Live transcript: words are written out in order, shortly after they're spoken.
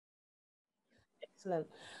Excellent.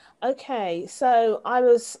 Okay, so I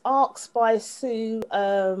was asked by Sue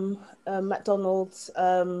Macdonald,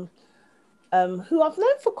 who I've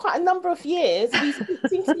known for quite a number of years. We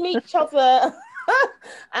seem to meet each other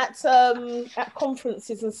at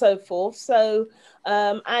conferences and so forth. So,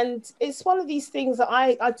 and it's one of these things that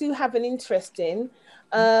I do have an interest in.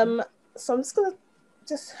 So I'm just going to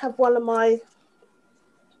just have one of my.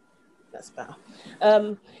 That's better.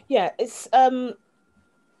 Yeah,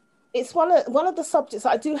 it's one of the subjects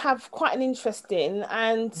that I do have quite an interest in,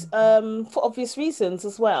 and for obvious reasons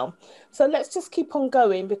as well. So let's just keep on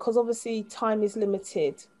going because obviously time is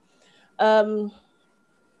limited.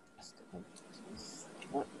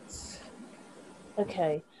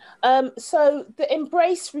 Okay. So the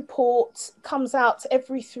MBRRACE report comes out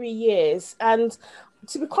every 3 years, and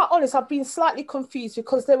to be quite honest, I've been slightly confused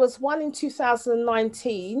because there was one in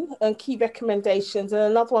 2019 and key recommendations, and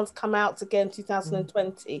another one's come out again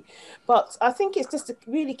 2020. But I think it's just to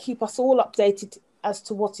really keep us all updated as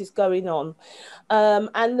to what is going on.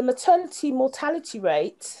 And the maternal mortality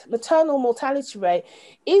rate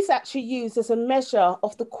is actually used as a measure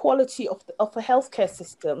of the quality of a healthcare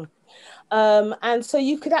system. And so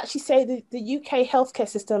you could actually say that the UK healthcare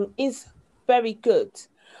system is very good.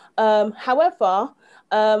 However,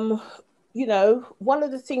 you know, one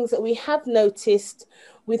of the things that we have noticed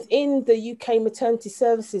within the UK maternity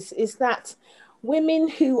services is that women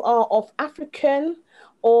who are of African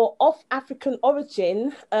or of African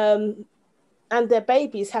origin and their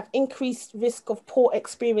babies have increased risk of poor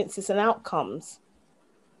experiences and outcomes.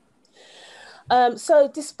 So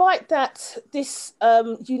despite that, this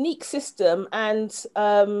unique system and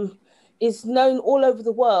is known all over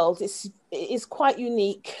the world, it is quite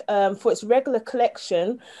unique for its regular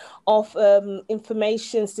collection of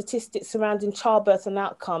information, statistics surrounding childbirth and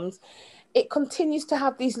outcomes. It continues to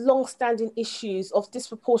have these long-standing issues of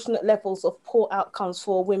disproportionate levels of poor outcomes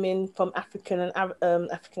for women from African and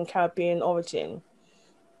African Caribbean origin.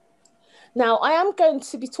 Now, I am going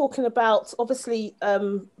to be talking about, obviously,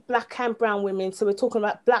 Black and brown women. So we're talking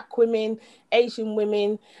about Black women, Asian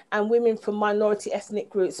women, and women from minority ethnic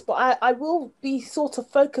groups. But I will be sort of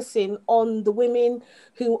focusing on the women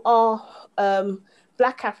who are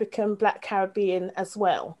Black African, Black Caribbean as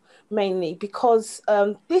well, mainly, because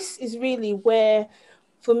this is really where,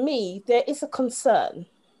 for me, there is a concern.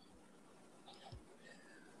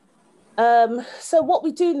 So what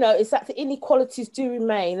we do know is that the inequalities do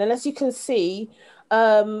remain. And as you can see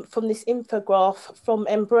from this infograph from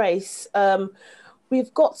MBRRACE,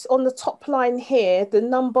 we've got on the top line here the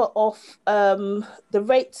number of the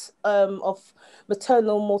rate of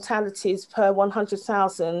maternal mortalities per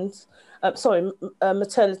 100,000,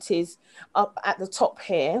 maternities up at the top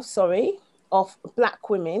here, of Black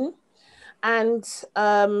women. And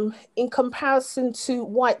in comparison to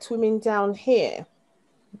white women down here.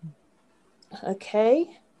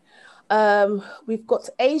 Okay, we've got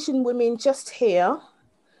Asian women just here.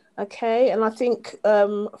 Okay, and I think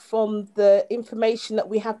from the information that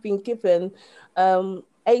we have been given,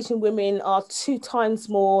 Asian women are 2 times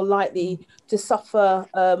more likely to suffer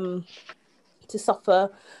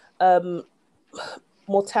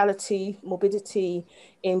morbidity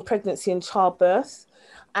in pregnancy and childbirth.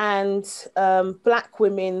 And Black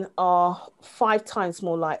women are 5 times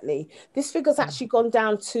more likely. This figure's actually gone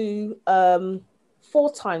down to 4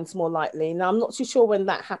 times more likely. Now, I'm not too sure when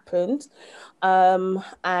that happened, but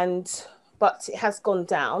it has gone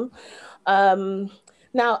down.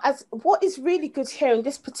 Now, as what is really good here in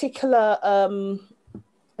this particular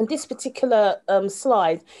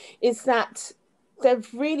slide is that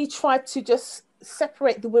they've really tried to just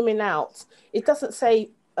separate the women out. It doesn't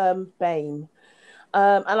say BAME.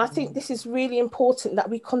 And I think this is really important that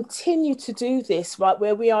we continue to do this, right,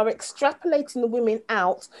 where we are extrapolating the women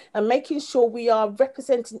out and making sure we are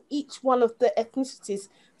representing each one of the ethnicities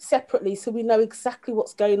separately so we know exactly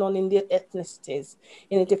what's going on in the ethnicities,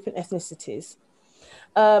 in the different ethnicities.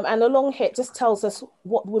 And along here, it just tells us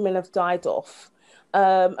what women have died of.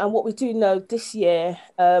 And what we do know this year,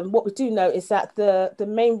 is that the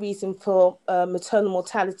main reason for maternal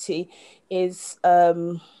mortality is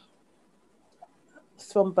blood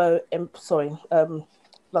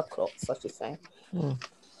clots, I should say.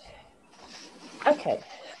 Okay,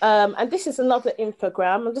 and this is another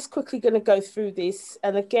infogram. I'm just quickly going to go through this,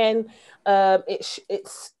 and again, it's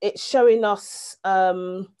showing us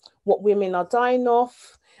what women are dying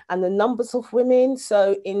of and the numbers of women.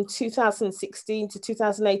 So in 2016 to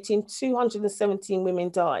 2018, 217 women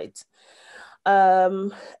died.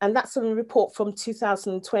 And that's a report from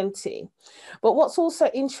 2020. But what's also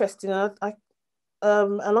interesting, and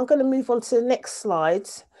I'm going to move on to the next slide,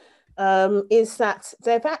 is that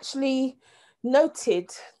they've actually noted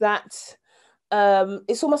that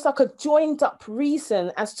it's almost like a joined up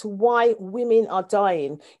reason as to why women are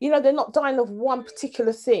dying. You know, they're not dying of one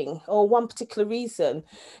particular thing or one particular reason.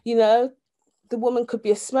 You know, the woman could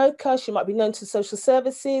be a smoker, she might be known to social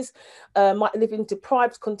services, might live in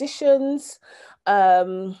deprived conditions,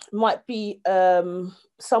 might be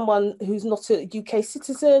someone who's not a UK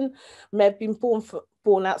citizen, may have been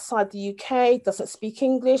born outside the UK, doesn't speak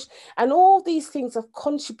English, and all these things have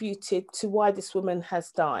contributed to why this woman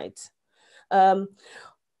has died.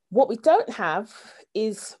 What we don't have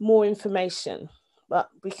is more information, but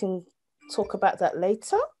we can talk about that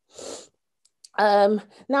later.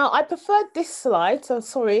 Now, I preferred this slide, I'm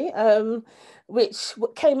sorry, which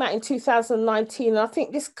came out in 2019. And I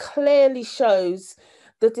think this clearly shows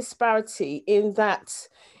the disparity in that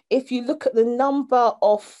if you look at the number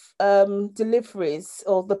of deliveries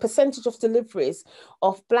or the percentage of deliveries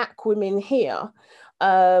of Black women here,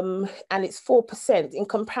 and it's 4% in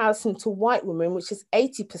comparison to white women, which is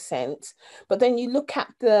 80%. But then you look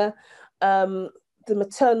at the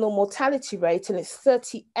maternal mortality rate, and it's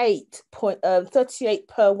 38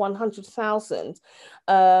 per 100,000.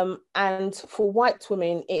 And for white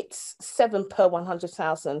women, it's 7 per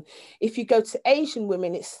 100,000. If you go to Asian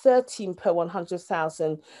women, it's 13 per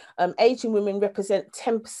 100,000. Asian women represent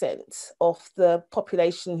 10% of the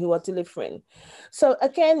population who are delivering. So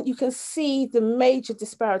again, you can see the major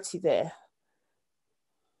disparity there.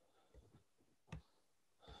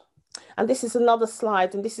 And this is another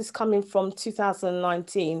slide, and this is coming from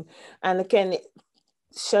 2019. And again, it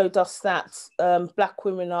showed us that Black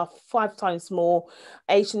women are 5 times more,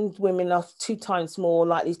 Asian women are 2 times more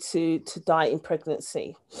likely to die in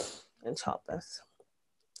pregnancy and childbirth.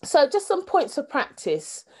 So just some points of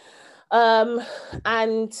practice. And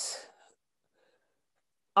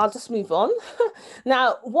I'll just move on.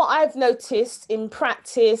 Now, what I've noticed in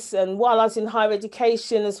practice and while I was in higher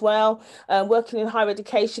education as well, working in higher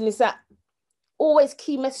education, is that always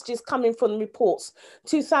key messages coming from the reports.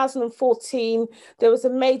 2014, there was a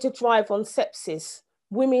major drive on sepsis.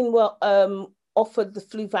 Women were offered the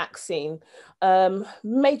flu vaccine,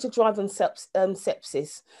 major drive on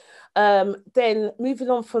sepsis. Then moving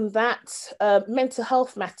on from that, mental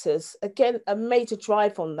health matters. Again, a major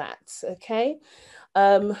drive on that, okay?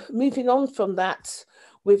 Moving on from that,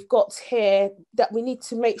 we've got here that we need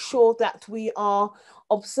to make sure that we are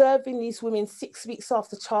observing these women 6 weeks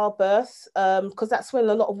after childbirth, because that's when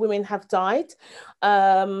a lot of women have died,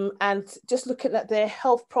 and just looking at their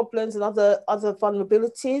health problems and other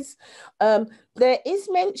vulnerabilities. There is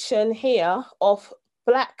mention here of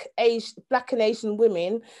Black and Asian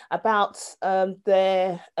women about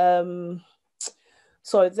that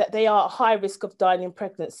they are at high risk of dying in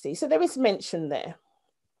pregnancy. So there is mention there.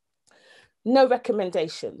 No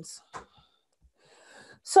recommendations.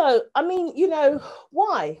 So, I mean, you know,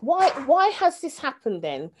 why has this happened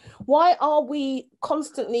then? Why are we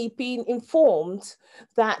constantly being informed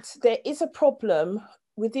that there is a problem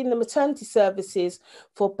within the maternity services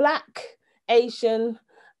for Black, Asian,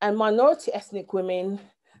 and minority ethnic women,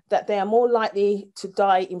 that they are more likely to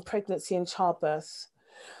die in pregnancy and childbirth?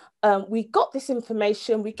 We got this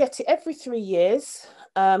information, we get it every 3 years.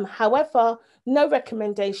 However, no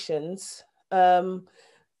recommendations,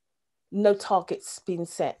 no targets being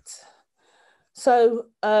set. So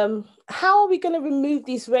how are we going to remove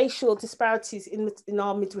these racial disparities in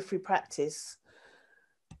our midwifery practice?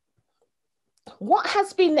 What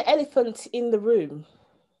has been the elephant in the room?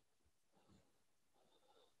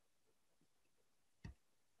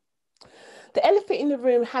 The elephant in the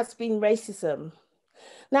room has been racism.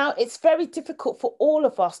 Now, it's very difficult for all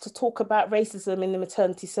of us to talk about racism in the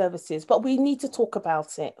maternity services, but we need to talk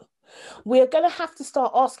about it. We're going to have to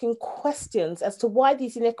start asking questions as to why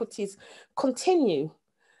these inequities continue,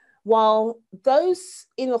 while those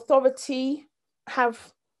in authority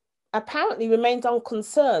have apparently remained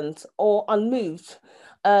unconcerned or unmoved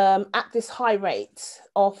at this high rate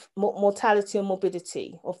of mortality and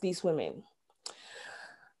morbidity of these women.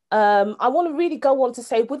 I want to really go on to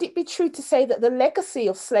say, would it be true to say that the legacy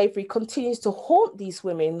of slavery continues to haunt these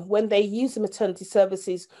women when they use the maternity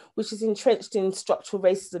services, which is entrenched in structural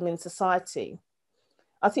racism in society?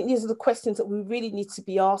 I think these are the questions that we really need to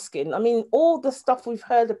be asking. I mean, all the stuff we've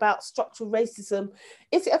heard about structural racism,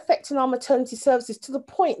 is it affecting our maternity services to the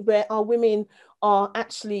point where our women are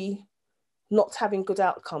actually not having good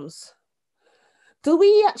outcomes? Do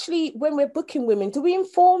we actually, when we're booking women, do we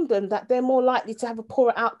inform them that they're more likely to have a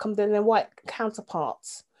poorer outcome than their white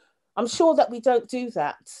counterparts? I'm sure that we don't do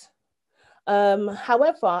that.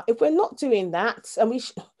 However, if we're not doing that,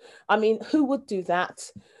 and who would do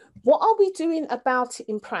that? What are we doing about it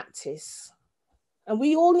in practice? And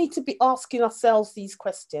we all need to be asking ourselves these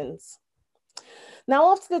questions.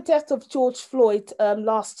 Now, after the death of George Floyd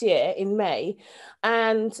last year in May,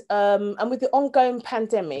 and with the ongoing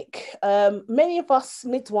pandemic, many of us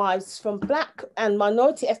midwives from Black and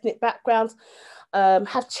minority ethnic backgrounds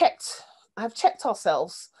have checked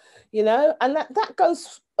ourselves, you know, and that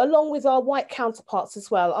goes along with our white counterparts as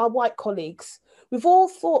well, our white colleagues. We've all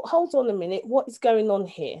thought, hold on a minute, what is going on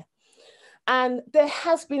here? And there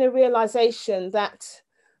has been a realization that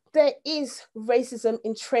there is racism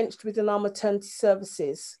entrenched within our maternity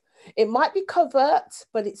services. It might be covert,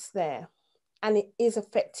 but it's there. And it is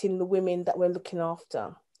affecting the women that we're looking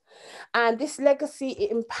after. And this legacy,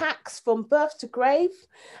 it impacts from birth to grave.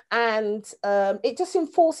 And it just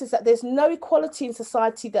enforces that there's no equality in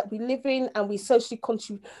society that we live in and we socially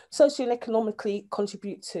and economically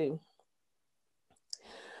contribute to.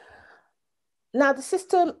 Now, the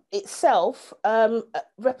system itself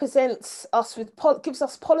represents us gives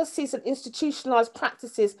us policies and institutionalized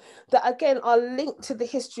practices that, again, are linked to the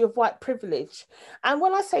history of white privilege. And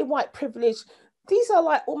when I say white privilege, these are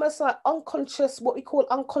like almost like unconscious, what we call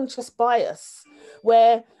unconscious bias,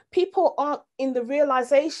 where people aren't in the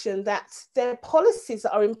realization that their policies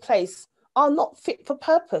that are in place are not fit for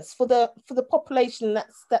purpose for the population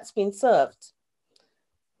that's been served.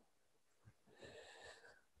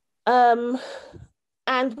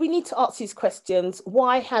 And we need to ask these questions.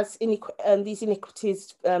 Why has these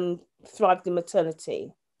inequities thrived in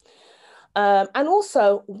maternity? And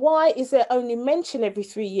also, why is there only mention every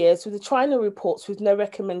 3 years with the China reports with no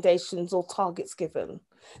recommendations or targets given?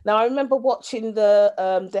 Now, I remember watching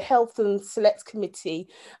the Health and Select Committee,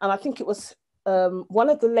 and I think it was one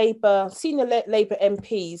of the senior Labour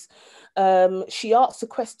MPs. She asked the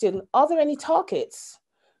question, are there any targets?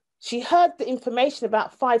 She heard the information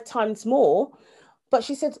about 5 times more, but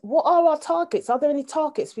she said, what are our targets? Are there any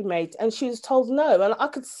targets we made? And she was told no. And I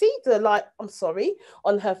could see the I'm sorry,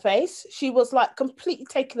 on her face. She was like completely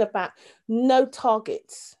taken aback. No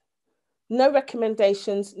targets, no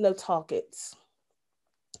recommendations, no targets.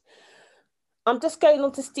 I'm just going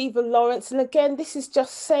on to Stephen Lawrence. And again, this is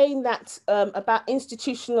just saying that about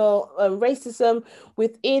institutional racism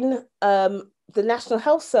within the National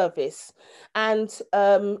Health Service. And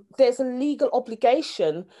there's a legal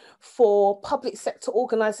obligation for public sector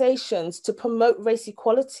organisations to promote race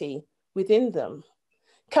equality within them.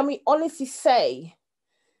 Can we honestly say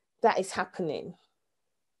that is happening?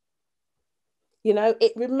 You know,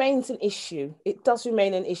 it remains an issue. It does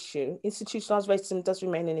remain an issue. Institutionalised racism does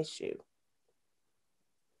remain an issue.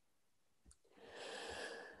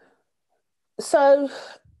 So,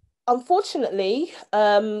 unfortunately,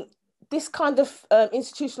 this kind of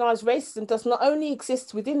institutionalized racism does not only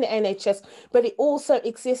exist within the NHS, but it also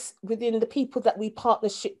exists within the people that we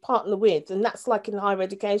partner with, and that's like in higher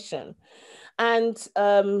education. And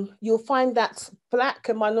you'll find that Black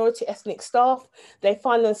and minority ethnic staff, they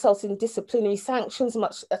find themselves in disciplinary sanctions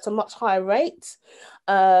at a much higher rate.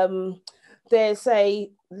 There's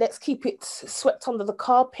let's keep it swept under the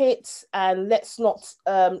carpet and let's not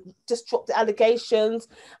just drop the allegations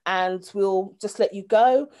and we'll just let you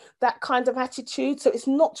go, that kind of attitude. So it's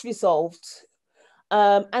not resolved.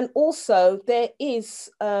 And also there is,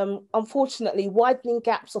 unfortunately, widening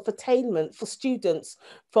gaps of attainment for students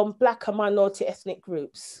from Black and minority ethnic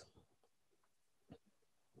groups.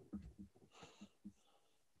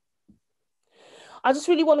 I just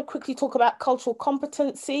really want to quickly talk about cultural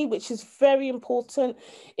competency, which is very important.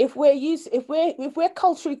 If we're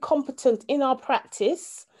culturally competent in our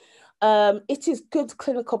practice, it is good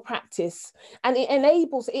clinical practice, and it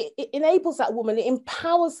enables that woman, it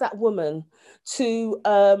empowers that woman to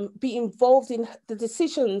be involved in the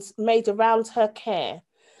decisions made around her care,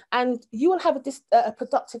 and you will have a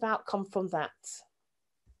productive outcome from that.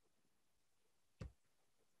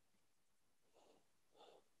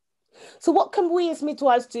 So what can we as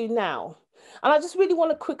midwives do now? And I just really want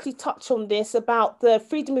to quickly touch on this about the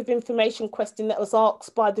Freedom of Information question that was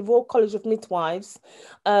asked by the Royal College of Midwives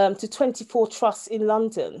to 24 trusts in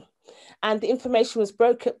London. And the information was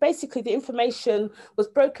broken. Basically, the information was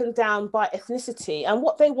broken down by ethnicity. And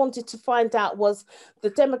what they wanted to find out was the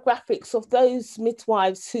demographics of those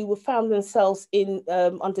midwives who were found themselves in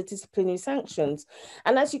under disciplinary sanctions.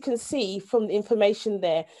 And as you can see from the information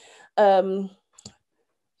there,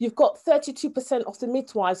 you've got 32% of the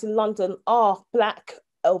midwives in London are Black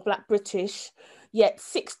or Black British, yet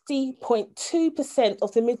 60.2%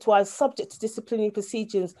 of the midwives subject to disciplinary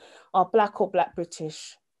procedures are Black or Black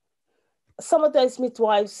British. Some of those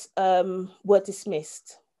midwives were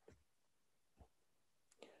dismissed.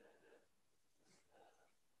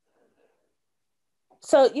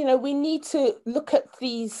 So, you know, we need to look at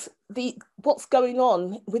these what's going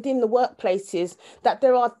on within the workplaces, that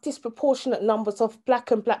there are disproportionate numbers of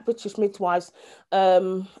Black and Black British midwives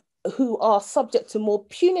who are subject to more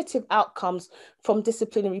punitive outcomes from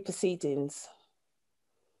disciplinary proceedings.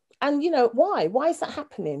 And, you know, why? Why is that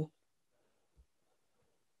happening?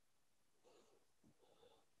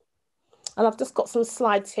 And I've just got some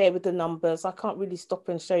slides here with the numbers. I can't really stop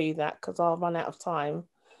and show you that because I'll run out of time.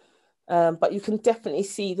 But you can definitely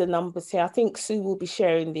see the numbers here. I think Sue will be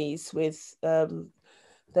sharing these with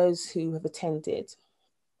those who have attended.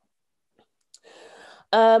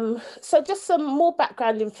 So just some more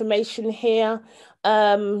background information here.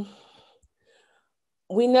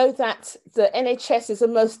 We know that the NHS is the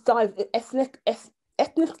most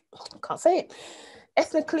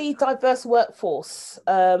ethnically diverse workforce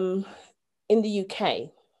in the UK.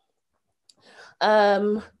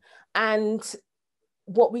 And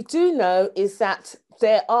what we do know is that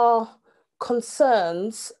there are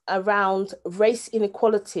concerns around race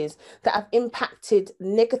inequalities that have impacted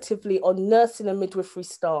negatively on nursing and midwifery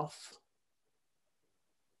staff.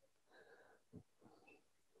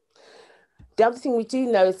 The other thing we do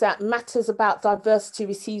know is that matters about diversity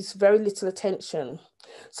receives very little attention.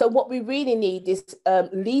 So what we really need is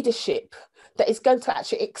leadership that is going to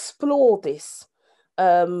actually explore this,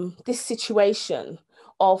 this situation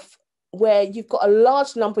of where you've got a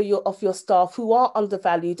large number of your staff who are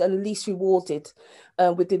undervalued and least rewarded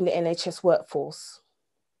within the NHS workforce.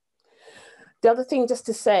 The other thing just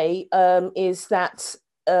to say is that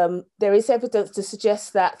there is evidence to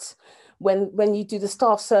suggest that when you do the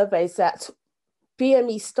staff surveys, that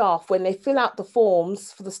BME staff, when they fill out the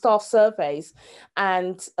forms for the staff surveys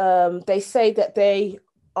and they say that they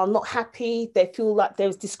are not happy, they feel like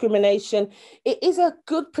there's discrimination, it is a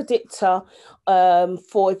good predictor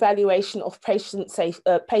for evaluation of patient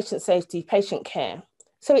safety, patient care.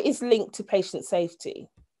 So it is linked to patient safety.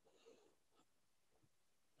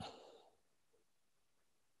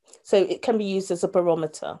 So it can be used as a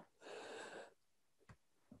barometer.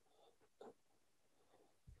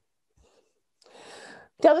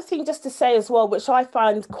 The other thing just to say as well, which I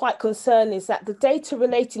find quite concerning, is that the data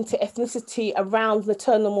relating to ethnicity around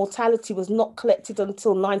maternal mortality was not collected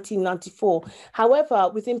until 1994.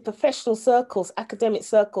 However, within professional circles, academic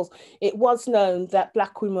circles, it was known that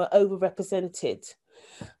Black women were overrepresented.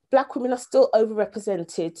 Black women are still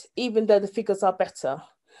overrepresented, even though the figures are better.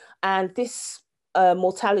 And this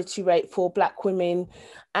mortality rate for Black women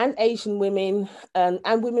and Asian women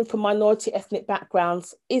and women from minority ethnic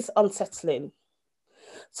backgrounds is unsettling.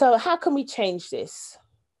 So how can we change this?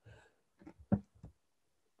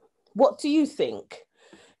 What do you think?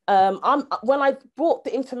 When I brought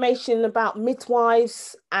the information about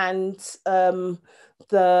midwives and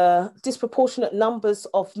the disproportionate numbers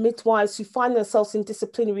of midwives who find themselves in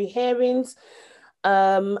disciplinary hearings,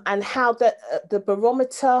 and how the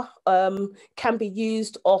barometer can be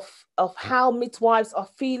used of how midwives are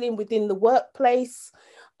feeling within the workplace,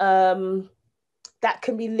 that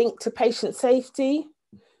can be linked to patient safety.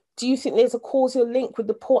 Do you think there's a causal link with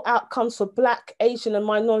the poor outcomes for Black, Asian and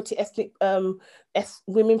minority ethnic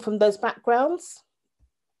women from those backgrounds?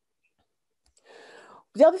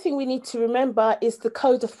 The other thing we need to remember is the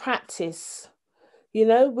code of practice. You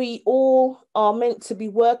know, we all are meant to be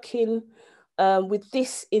working with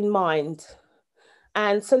this in mind.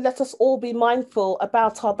 And so let us all be mindful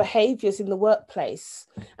about our behaviours in the workplace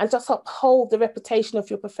and just uphold the reputation of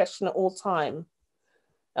your profession at all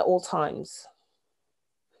times.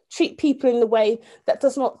 Treat people in a way that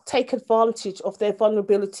does not take advantage of their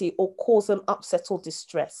vulnerability or cause them upset or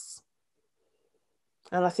distress.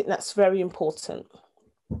 And I think that's very important.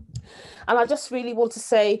 And I just really want to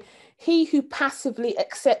say, he who passively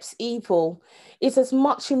accepts evil is as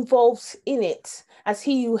much involved in it as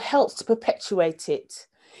he who helps to perpetuate it.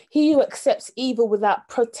 He who accepts evil without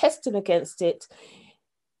protesting against it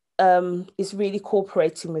is really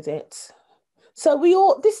cooperating with it. So we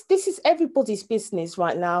all, this is everybody's business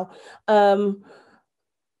right now. I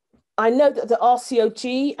know that the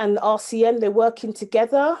RCOG and the RCN, they're working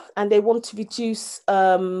together and they want to reduce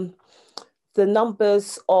the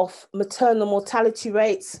numbers of maternal mortality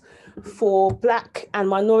rates for Black and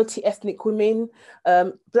minority ethnic women,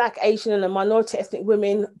 Black, Asian and minority ethnic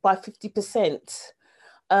women by 50%.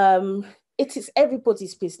 It is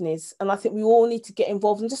everybody's business. And I think we all need to get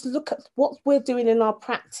involved and just look at what we're doing in our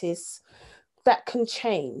practice that can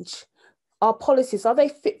change. Our policies, are they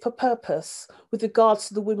fit for purpose with regards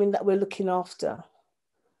to the women that we're looking after?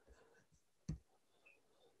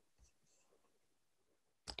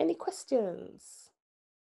 Any questions?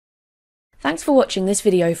 Thanks for watching this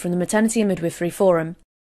video from the Maternity and Midwifery Forum.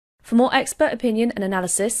 For more expert opinion and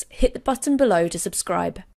analysis, hit the button below to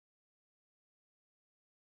subscribe.